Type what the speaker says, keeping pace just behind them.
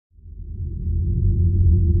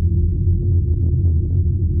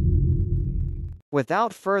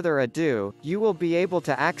Without further ado, you will be able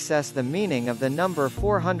to access the meaning of the number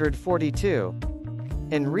 442.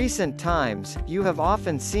 In recent times, you have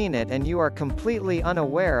often seen it and you are completely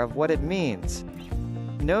unaware of what it means.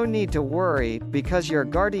 No need to worry, because your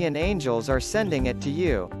guardian angels are sending it to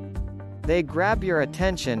you. They grab your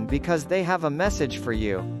attention because they have a message for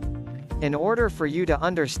you. In order for you to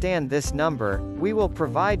understand this number, we will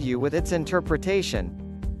provide you with its interpretation.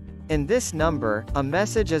 In this number, a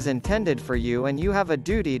message is intended for you and you have a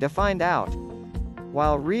duty to find out.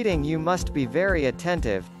 While reading, you must be very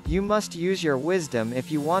attentive. You must use your wisdom if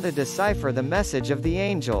you want to decipher the message of the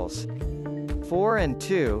angels. 4 and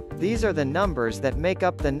 2, these are the numbers that make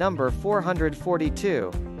up the number 442.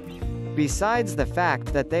 Besides the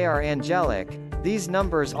fact that they are angelic, these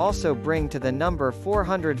numbers also bring to the number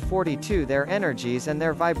 442 their energies and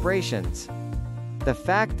their vibrations. The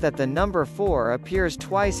fact that the number 4 appears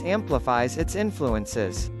twice amplifies its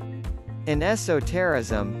influences. In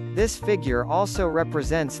esotericism, this figure also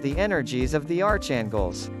represents the energies of the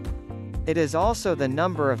archangels. It is also the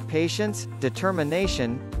number of patience,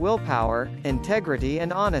 determination, willpower, integrity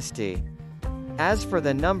and honesty. As for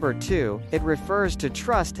the number 2, it refers to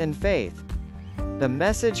trust and faith. The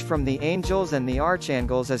message from the angels and the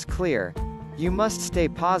archangels is clear. You must stay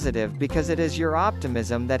positive because it is your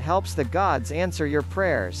optimism that helps the gods answer your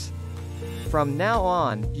prayers. From now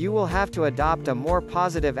on, you will have to adopt a more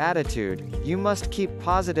positive attitude. You must keep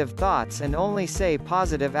positive thoughts and only say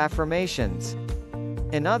positive affirmations.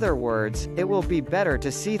 In other words, it will be better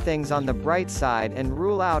to see things on the bright side and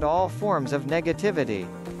rule out all forms of negativity.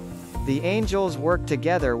 The angels work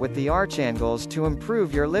together with the archangels to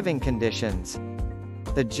improve your living conditions.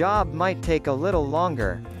 The job might take a little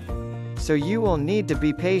longer, so you will need to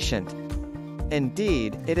be patient.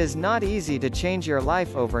 Indeed, it is not easy to change your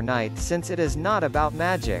life overnight since it is not about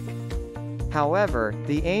magic. However,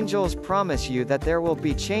 the angels promise you that there will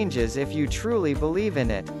be changes if you truly believe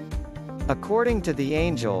in it. According to the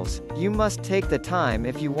angels, you must take the time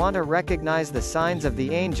if you want to recognize the signs of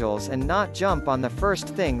the angels and not jump on the first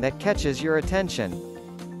thing that catches your attention.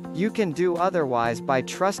 You can do otherwise by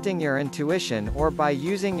trusting your intuition or by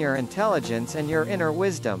using your intelligence and your inner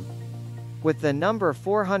wisdom. With the number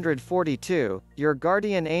 442, your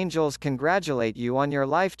guardian angels congratulate you on your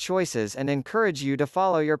life choices and encourage you to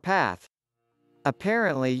follow your path.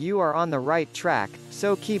 Apparently you are on the right track,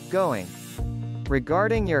 so keep going.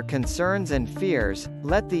 Regarding your concerns and fears,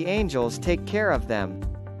 let the angels take care of them.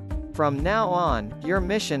 From now on, your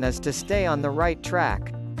mission is to stay on the right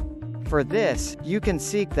track. For this, you can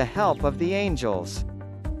seek the help of the angels.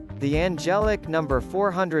 The angelic number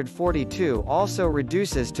 442 also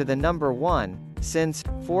reduces to the number 1, since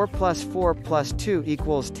 4 plus 4 plus 2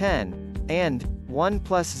 equals 10, and 1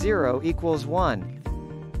 plus 0 equals 1.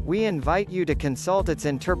 We invite you to consult its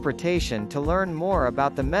interpretation to learn more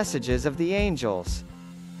about the messages of the angels.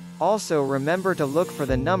 Also remember to look for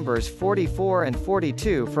the numbers 44 and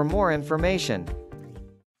 42 for more information.